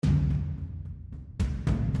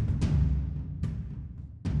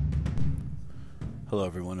Hello,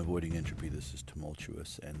 everyone. Avoiding Entropy. This is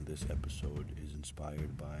Tumultuous, and this episode is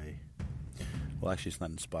inspired by. Well, actually, it's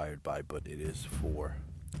not inspired by, but it is for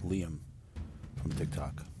Liam from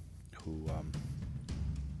TikTok, who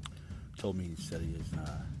told me, he said he is.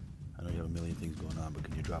 I know you have a million things going on, but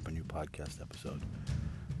can you drop a new podcast episode?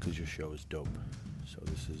 Because your show is dope. So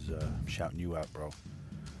this is shouting you out, bro.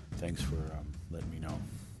 Thanks for letting me know.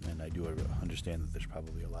 And I do understand that there's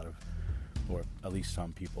probably a lot of, or at least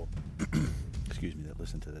some people, excuse me, that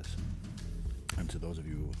listen to this. And to those of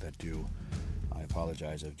you that do, I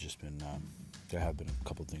apologize. I've just been, there have been a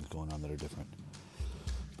couple things going on that are different.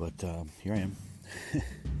 But here I am,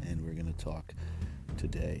 and we're going to talk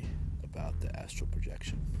today about the astral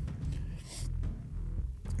projection.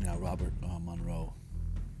 Now, Robert Monroe,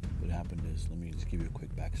 what happened is, let me just give you a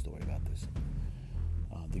quick backstory about this.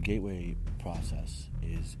 The Gateway process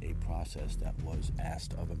is a process that was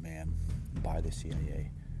asked of a man by the CIA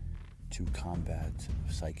to combat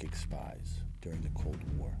psychic spies during the Cold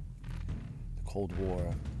War. The Cold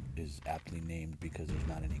War is aptly named because there's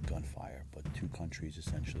not any gunfire, but two countries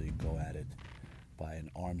essentially go at it by an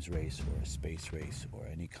arms race or a space race or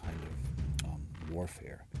any kind of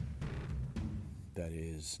warfare that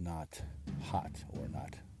is not hot or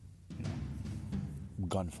not,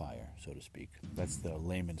 gunfire, so to speak. That's the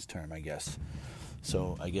layman's term, I guess.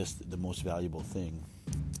 So I guess the most valuable thing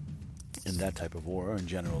in that type of war, or in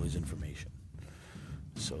general, is information.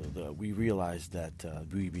 So we realized that,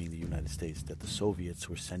 we being the United States, that the Soviets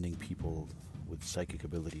were sending people with psychic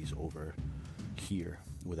abilities over here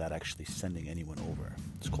without actually sending anyone over.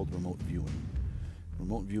 It's called remote viewing.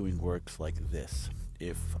 Remote viewing works like this.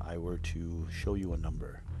 If I were to show you a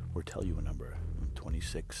number, or tell you a number,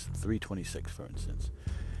 326 for instance,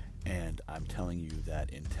 and I'm telling you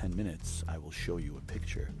that in 10 minutes I will show you a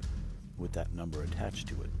picture with that number attached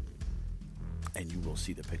to it, and you will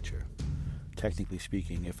see the picture. Technically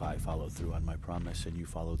speaking, if I follow through on my promise and you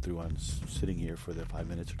follow through on sitting here for the 5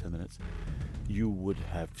 minutes or 10 minutes, you would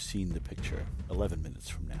have seen the picture 11 minutes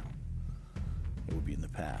from now. It would be in the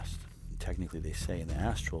past. Technically, they say in the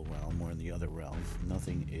astral realm or in the other realm,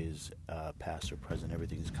 nothing is past or present.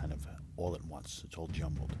 Everything is kind of all at once. It's all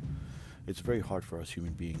jumbled. It's very hard for us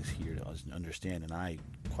human beings here to understand, and I,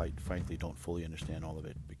 quite frankly, don't fully understand all of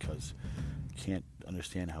it because I can't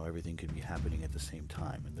understand how everything could be happening at the same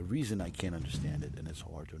time. And the reason I can't understand it, and it's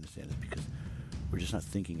hard to understand, is because we're just not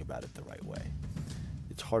thinking about it the right way.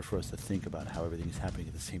 It's hard for us to think about how everything is happening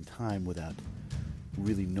at the same time without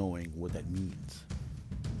really knowing what that means.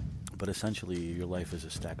 But essentially, your life is a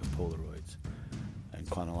stack of Polaroids in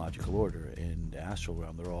chronological order. In the astral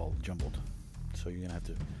realm, they're all jumbled. So you're going to have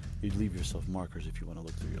to, you'd leave yourself markers if you want to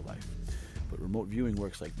look through your life. But remote viewing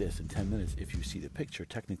works like this. In 10 minutes, if you see the picture,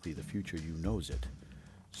 technically the future you knows it.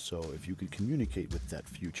 So if you could communicate with that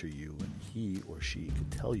future you, and he or she could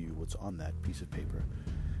tell you what's on that piece of paper,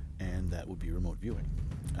 and that would be remote viewing.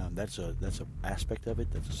 That's a aspect of it.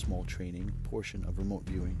 That's a small training portion of remote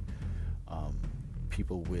viewing.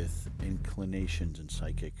 People with inclinations and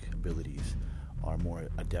psychic abilities are more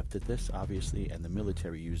adept at this, obviously, and the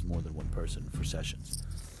military used more than one person for sessions.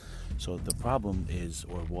 So the problem is,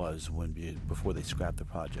 or was, before they scrapped the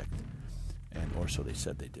project, or so they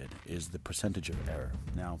said they did, is the percentage of error.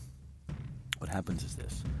 Now, what happens is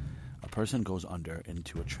this. A person goes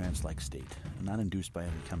into a trance-like state, not induced by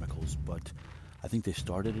any chemicals, but I think they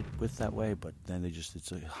started it with that way, but then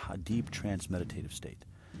it's a deep trance meditative state.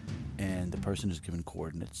 And the person is given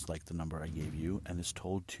coordinates, like the number I gave you, and is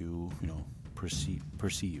told to,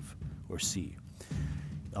 perceive or see.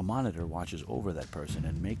 A monitor watches over that person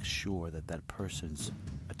and makes sure that that person's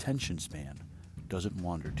attention span doesn't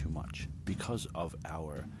wander too much because of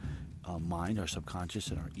our mind, our subconscious,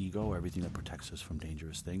 and our ego, everything that protects us from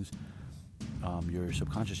dangerous things. Your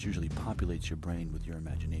subconscious usually populates your brain with your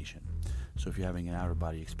imagination. So if you're having an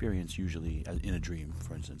out-of-body experience, usually in a dream,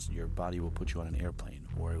 for instance, your body will put you on an airplane,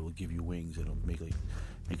 or it will give you wings, and it'll make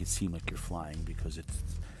it seem like you're flying because it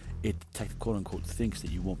quote-unquote thinks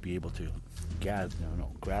that you won't be able to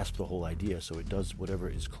grasp the whole idea, so it does whatever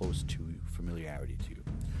is close to familiarity to you.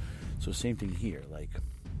 So same thing here,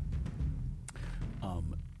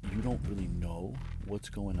 you don't really know what's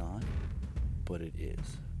going on, but it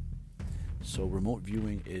is. So remote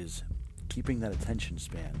viewing is keeping that attention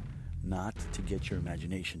span, not to get your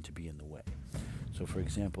imagination to be in the way. So for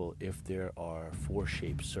example, if there are 4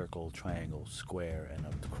 shapes, circle, triangle, square, and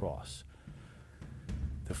a cross,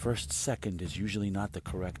 the first second is usually not the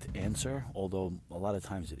correct answer, although a lot of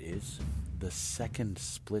times it is. The second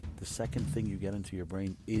thing you get into your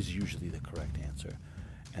brain is usually the correct answer.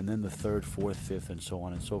 And then the third, fourth, fifth, and so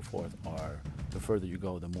on and so forth are the further you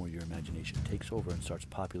go, the more your imagination takes over and starts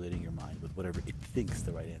populating your mind with whatever it thinks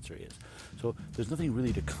the right answer is. So there's nothing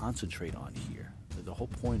really to concentrate on here. The whole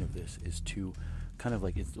point of this is to kind of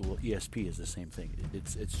like, ESP is the same thing.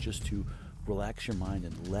 It's just to relax your mind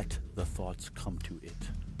and let the thoughts come to it,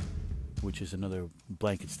 which is another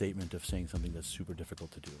blanket statement of saying something that's super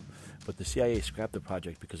difficult to do. But the CIA scrapped the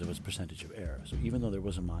project because of its percentage of error. So even though there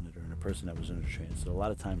was a monitor and a person that was under trance, so a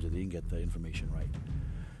lot of times they didn't get the information right.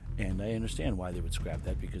 And I understand why they would scrap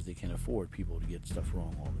that, because they can't afford people to get stuff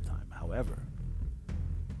wrong all the time. However,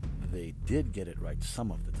 they did get it right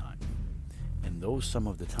some of the time. And those some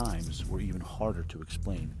of the times were even harder to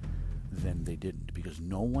explain than they didn't, because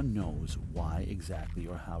no one knows why exactly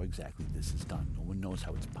or how exactly this is done. No one knows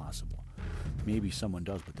how it's possible. Maybe someone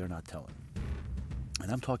does, but they're not telling.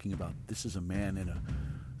 And I'm talking about, this is a man in a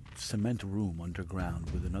cement room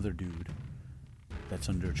underground with another dude that's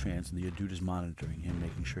under a trance, and the dude is monitoring him,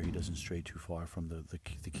 making sure he doesn't stray too far from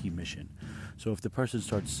the key mission. So if the person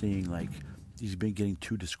starts seeing, like, he's been getting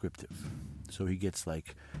too descriptive. So he gets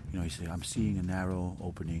like, he's saying, I'm seeing a narrow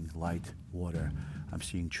opening, light, water. I'm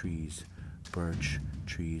seeing trees, birch,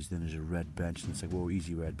 trees. Then there's a red bench. And it's like, whoa,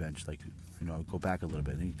 easy red bench. Like, go back a little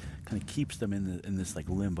bit. And he kind of keeps them in this like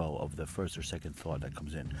limbo of the first or second thought that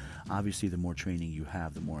comes in. Obviously, the more training you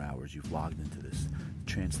have, the more hours you've logged into this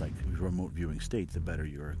trance like remote viewing state, the better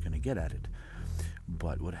you're going to get at it.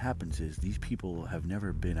 But what happens is these people have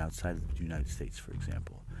never been outside of the United States, for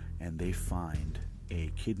example, and they find a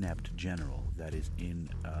kidnapped general that is in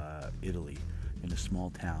Italy, in a small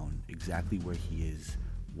town, exactly where he is,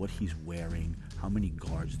 what he's wearing, how many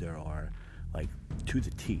guards there are, like to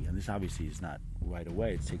the T. And this obviously is not right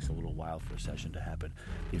away. It takes a little while for a session to happen.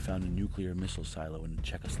 They found a nuclear missile silo in a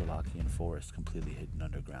Czechoslovakian forest, completely hidden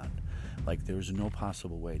underground. Like, there's no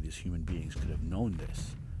possible way these human beings could have known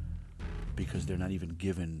this, because they're not even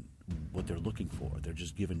given what they're looking for. They're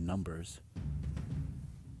just given numbers,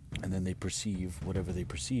 and then they perceive whatever they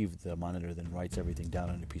perceive. The monitor then writes everything down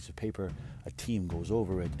on a piece of paper. A team goes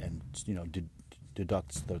over it and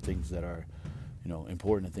deducts the things that are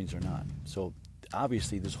important and things are not. So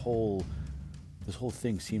obviously this whole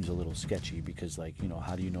thing seems a little sketchy, because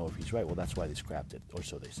how do you know if he's right? Well, that's why they scrapped it, or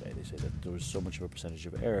so they say. They say that there was so much of a percentage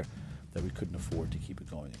of error that we couldn't afford to keep it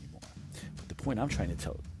going anymore. But the point I'm trying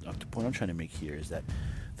to make here is that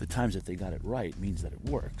the times that they got it right means that it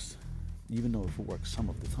works. Even though if it works some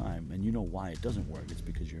of the time, and you know why it doesn't work, it's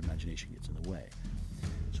because your imagination gets in the way.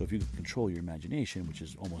 So if you can control your imagination, which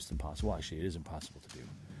is almost impossible, actually it is impossible to do.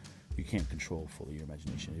 You can't control fully your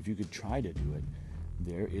imagination. If you could try to do it,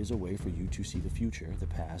 there is a way for you to see the future, the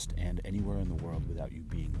past, and anywhere in the world without you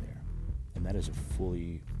being there. And that is a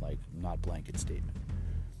fully, not blanket statement.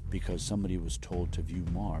 Because somebody was told to view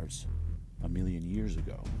Mars 1 million years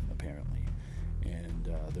ago, apparently. And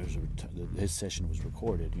his session was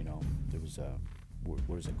recorded. There was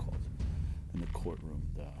what is it called in the courtroom?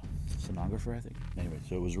 The stenographer, I think. Anyway,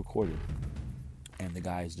 so it was recorded, and the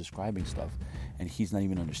guy is describing stuff, and he's not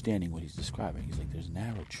even understanding what he's describing. He's like, "There's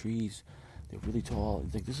narrow trees, they're really tall."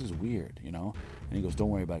 He's like, "This is weird," And he goes, "Don't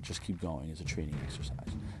worry about it. Just keep going. It's a training exercise."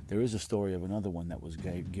 There is a story of another one that was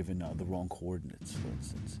given the wrong coordinates, for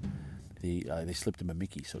instance. They slipped him a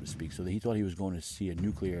Mickey, so to speak. So he thought he was going to see a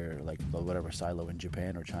nuclear, silo in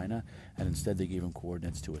Japan or China, and instead they gave him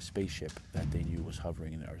coordinates to a spaceship that they knew was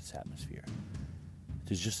hovering in the Earth's atmosphere,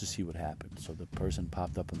 just to see what happened. So the person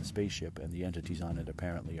popped up on the spaceship, and the entities on it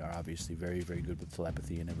apparently are obviously very, very good with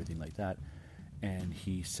telepathy and everything like that. And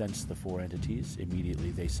he sensed the 4 entities.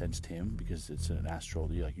 Immediately they sensed him, because it's an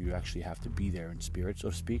astral. You actually have to be there in spirit,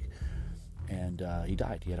 so to speak. And he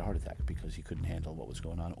died. He had a heart attack because he couldn't handle what was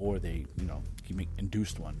going on, or he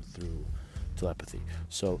induced one through telepathy.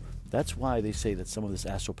 So that's why they say that some of this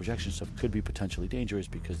astral projection stuff could be potentially dangerous,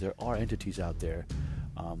 because there are entities out there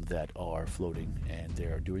that are floating, and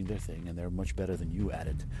they're doing their thing, and they're much better than you at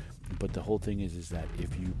it. But the whole thing is that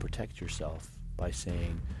if you protect yourself by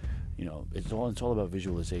saying, it's all about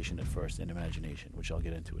visualization at first and imagination, which I'll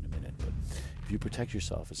get into in a minute. But if you protect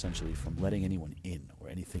yourself essentially from letting anyone in or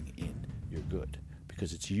anything in, you're good,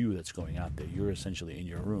 because it's you that's going out there. You're essentially in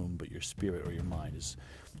your room, but your spirit or your mind is,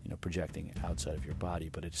 projecting outside of your body,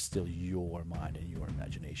 but it's still your mind and your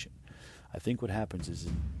imagination. I think what happens is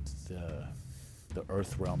in the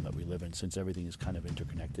earth realm that we live in, since everything is kind of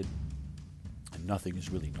interconnected and nothing is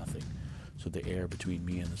really nothing. So the air between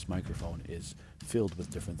me and this microphone is filled with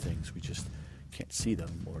different things. We just can't see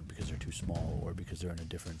them, or because they're too small, or because they're in a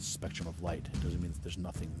different spectrum of light. It doesn't mean that there's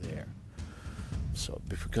nothing there. So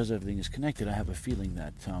because everything is connected, I have a feeling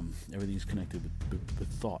that everything is connected with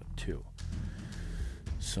thought too.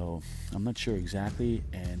 So I'm not sure exactly,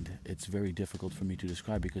 and it's very difficult for me to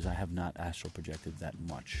describe because I have not astral projected that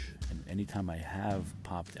much. And anytime I have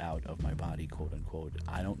popped out of my body, quote unquote,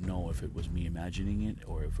 I don't know if it was me imagining it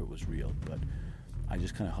or if it was real, but I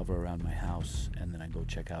just kind of hover around my house, and then I go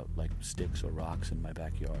check out like sticks or rocks in my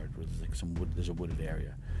backyard where there's like some wood, there's a wooded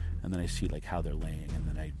area, and then I see like how they're laying, and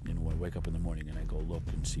then I wake up in the morning and I go look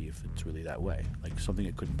and see if it's really that way, like something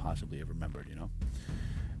I couldn't possibly have remembered,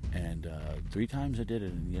 And 3 times I did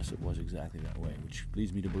it, and yes, it was exactly that way, which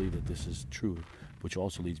leads me to believe that this is true, which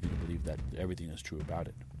also leads me to believe that everything is true about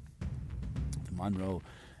it. The Monroe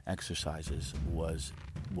exercises was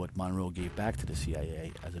what Monroe gave back to the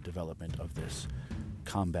CIA as a development of this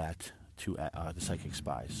combat to the psychic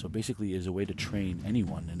spies. So basically, it is a way to train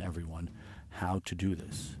anyone and everyone how to do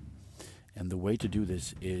this. And the way to do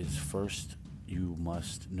this is, first, you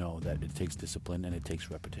must know that it takes discipline and it takes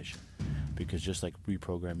repetition. Because just like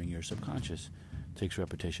reprogramming your subconscious takes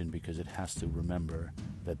repetition, because it has to remember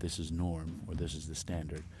that this is norm or this is the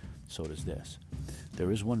standard, so does this.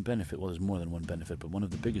 There is one benefit, well, there's more than one benefit, but one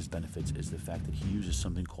of the biggest benefits is the fact that he uses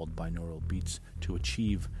something called binaural beats to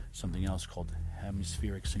achieve something else called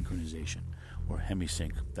hemispheric synchronization, or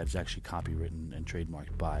hemisync, that is actually copywritten and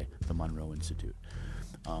trademarked by the Monroe Institute.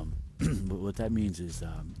 But what that means is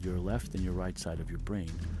your left and your right side of your brain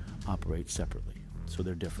operate separately. So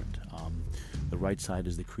they're different. The right side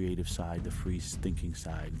is the creative side, the free thinking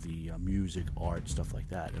side, the music, art, stuff like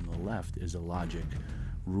that. And the left is the logic,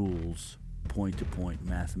 rules, point-to-point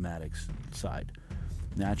mathematics side.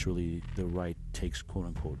 Naturally, the right takes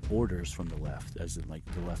quote-unquote orders from the left, as in like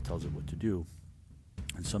the left tells it what to do.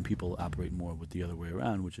 And some people operate more with the other way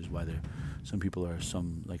around, which is why some people are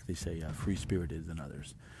like they say, free-spirited than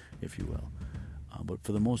others, if you will. But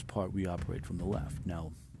for the most part, we operate from the left.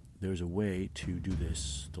 Now, there's a way to do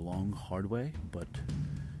this the long, hard way, but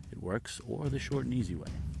it works, or the short and easy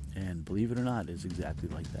way. And believe it or not, it's exactly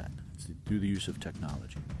like that. It's through the use of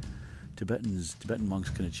technology. Tibetan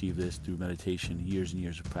monks can achieve this through meditation, years and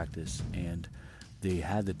years of practice, and they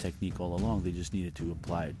had the technique all along. They just needed to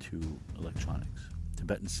apply it to electronics.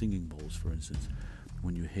 Tibetan singing bowls, for instance,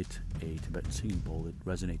 when you hit a Tibetan singing bowl, it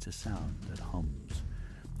resonates a sound that hums.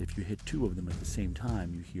 If you hit 2 of them at the same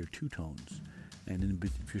time, you hear 2 tones. And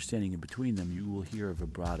if you're standing in between them, you will hear a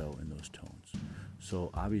vibrato in those tones. So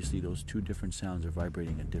obviously those 2 different sounds are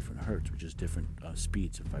vibrating at different hertz, which is different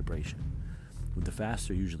speeds of vibration. With the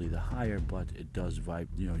faster, usually the higher, but it does vibrate.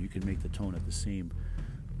 You can make the tone at the same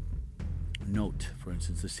note, for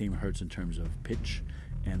instance, the same hertz in terms of pitch,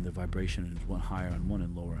 and the vibration is one higher on one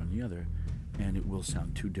and lower on the other, and it will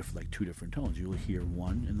sound 2 different tones. You will hear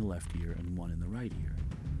one in the left ear and one in the right ear.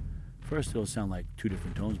 First, it'll sound like 2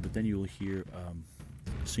 different tones, but then you'll hear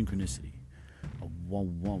synchronicity. A whoa,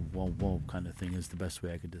 whoa, whoa, whoa kind of thing is the best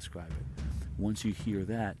way I could describe it. Once you hear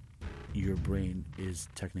that, your brain is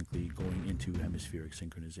technically going into hemispheric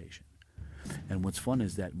synchronization. And what's fun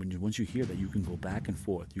is that once you hear that, you can go back and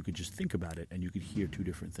forth. You could just think about it, and you could hear 2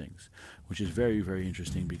 different things, which is very, very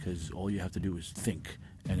interesting, because all you have to do is think,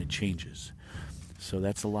 and it changes. So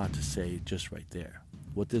that's a lot to say just right there.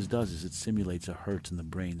 What this does is it simulates a hertz in the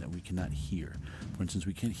brain that we cannot hear. For instance,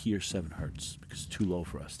 we can't hear 7 hertz because it's too low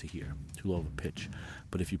for us to hear, too low of a pitch.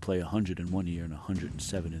 But if you play 100 in one ear and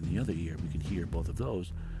 107 in the other ear, we can hear both of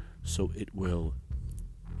those. So it will,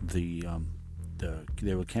 they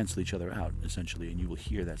will cancel each other out, essentially, and you will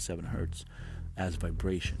hear that 7 hertz as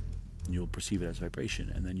vibration. And you'll perceive it as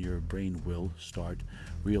vibration, and then your brain will start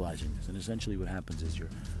realizing this. And essentially what happens is your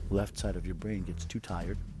left side of your brain gets too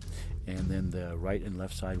tired, and then the right and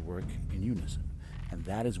left side work in unison. And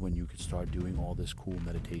that is when you can start doing all this cool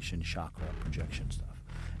meditation, chakra, projection stuff.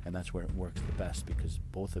 And that's where it works the best, because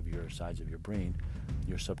both of your sides of your brain,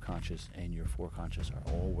 your subconscious and your foreconscious,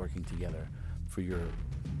 are all working together for your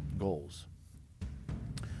goals.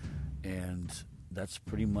 And that's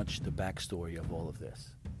pretty much the backstory of all of this.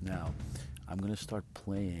 Now, I'm going to start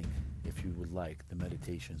playing, if you would like, the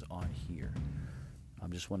meditations on here. I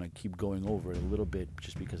just want to keep going over it a little bit,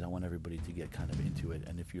 just because I want everybody to get kind of into it.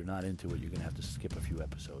 And if you're not into it, you're going to have to skip a few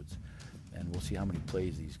episodes. And we'll see how many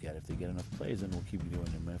plays these get. If they get enough plays, then we'll keep doing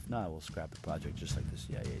them. And if not, we'll scrap the project just like the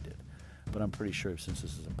CIA did. But I'm pretty sure, since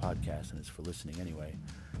this is a podcast and it's for listening anyway,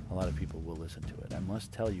 a lot of people will listen to it. I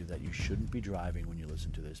must tell you that you shouldn't be driving when you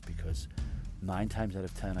listen to this, because 9 times out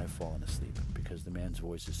of 10 I've fallen asleep, because the man's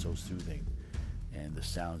voice is so soothing and the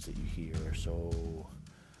sounds that you hear are so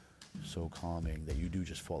calming that you do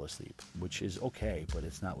just fall asleep, which is okay, but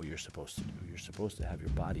it's not what you're supposed to do. You're supposed to have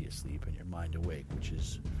your body asleep and your mind awake, which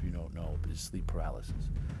is, if you don't know, is sleep paralysis.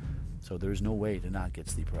 So there's no way to not get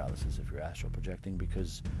sleep paralysis if you're astral projecting,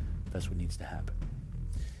 because that's what needs to happen.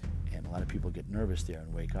 And A lot of people get nervous there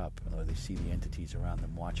and wake up, or they see the entities around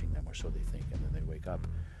them watching them, or so they think, and then they wake up.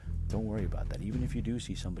 Don't worry about that. Even if you do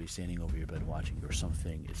see somebody standing over your bed watching you or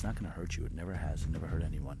something, it's not going to hurt you. It never has. It never hurt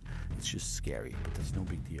anyone. It's just scary, but that's no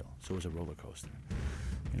big deal. So is a roller coaster.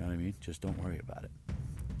 You know what I mean? Just don't worry about it.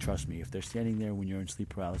 Trust me, if they're standing there when you're in sleep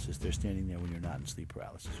paralysis, they're standing there when you're not in sleep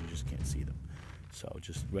paralysis. You just can't see them. So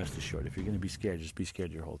just rest assured, if you're going to be scared, just be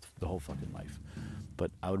scared the whole fucking life.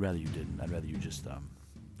 But I would rather you didn't. I'd rather you just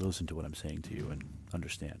listen to what I'm saying to you and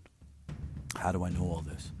understand. How do I know all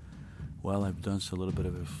this? Well, I've done a little bit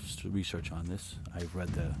of research on this. I've read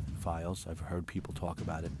the files. I've heard people talk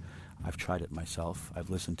about it. I've tried it myself. I've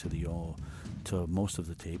listened to most of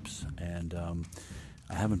the tapes, and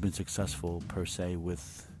I haven't been successful per se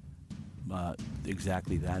with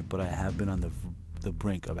exactly that, but I have been on the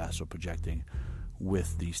brink of astral projecting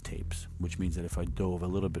with these tapes, which means that if I dove a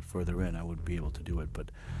little bit further in, I would be able to do it.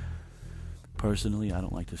 But personally, I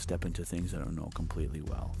don't like to step into things that I don't know completely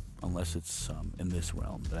well, unless it's in this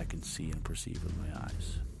realm that I can see and perceive with my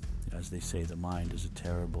eyes. As they say, the mind is a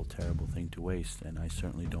terrible, terrible thing to waste, and I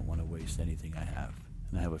certainly don't want to waste anything I have.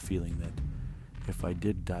 And I have a feeling that if I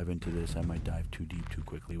did dive into this, I might dive too deep too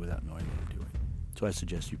quickly without knowing what I'm doing. So I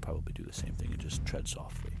suggest you probably do the same thing and just tread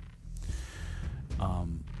softly.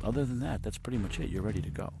 Other than that, that's pretty much it. You're ready to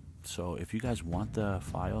go. So if you guys want the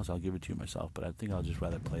files, I'll give it to you myself, but I think I'll just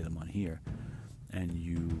rather play them on here, and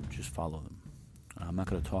you just follow them. I'm not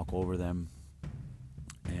going to talk over them,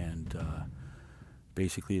 and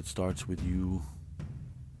basically it starts with you.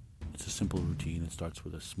 It's a simple routine. It starts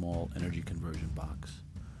with a small energy conversion box,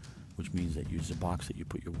 which means that it's a box that you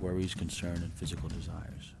put your worries, concern, and physical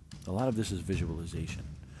desires. A lot of this is visualization,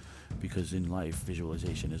 because in life,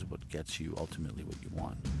 visualization is what gets you ultimately what you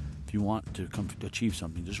want. If you want to achieve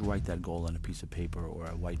something, just write that goal on a piece of paper or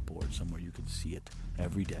a whiteboard somewhere you can see it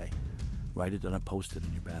every day. Write it on a post-it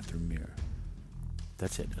in your bathroom mirror.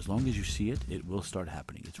 That's it. As long as you see it, it will start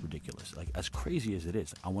happening. It's ridiculous. Like, as crazy as it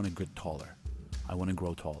is, I want to get taller. I want to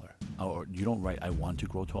grow taller. Or you don't write, I want to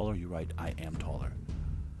grow taller. You write, I am taller.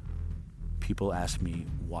 People ask me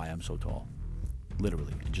why I'm so tall.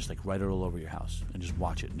 Literally. And just, like, write it all over your house. And just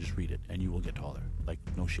watch it and just read it. And you will get taller. Like,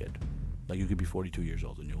 no shit. Like, you could be 42 years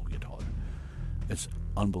old and you'll get taller. It's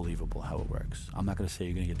unbelievable how it works. I'm not going to say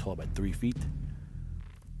you're going to get taller by 3 feet.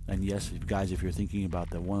 And yes, guys, if you're thinking about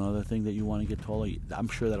the one other thing that you want to get taller, I'm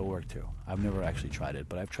sure that'll work too. I've never actually tried it,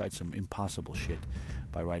 but I've tried some impossible shit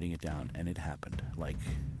by writing it down, and it happened. Like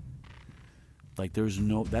there's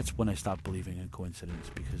no. That's when I stopped believing in coincidence,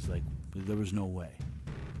 because there was no way.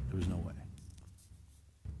 There was no way.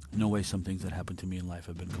 No way some things that happened to me in life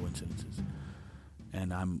have been coincidences.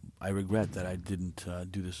 And I regret that I didn't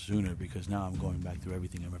do this sooner, because now I'm going back through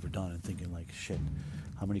everything I've ever done and thinking, like, shit,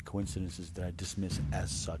 how many coincidences did I dismiss as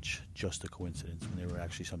such, just a coincidence, when they were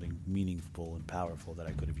actually something meaningful and powerful that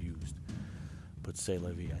I could have used. But c'est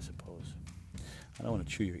la vie, I suppose. I don't want to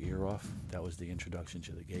chew your ear off. That was the introduction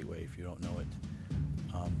to the Gateway, if you don't know it.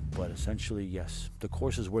 But essentially, yes, the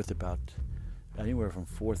course is worth about anywhere from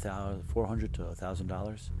 $400 to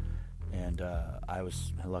 $1,000. And I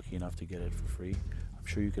was lucky enough to get it for free. I'm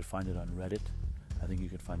sure you could find it on Reddit. I think you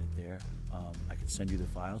could find it there. I could send you the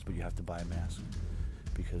files, but you have to buy a mask,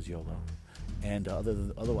 because YOLO. And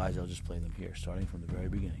otherwise, I'll just play them here, starting from the very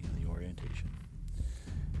beginning of the orientation.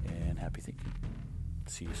 And happy thinking.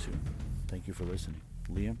 See you soon. Thank you for listening.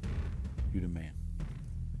 Liam, you the man.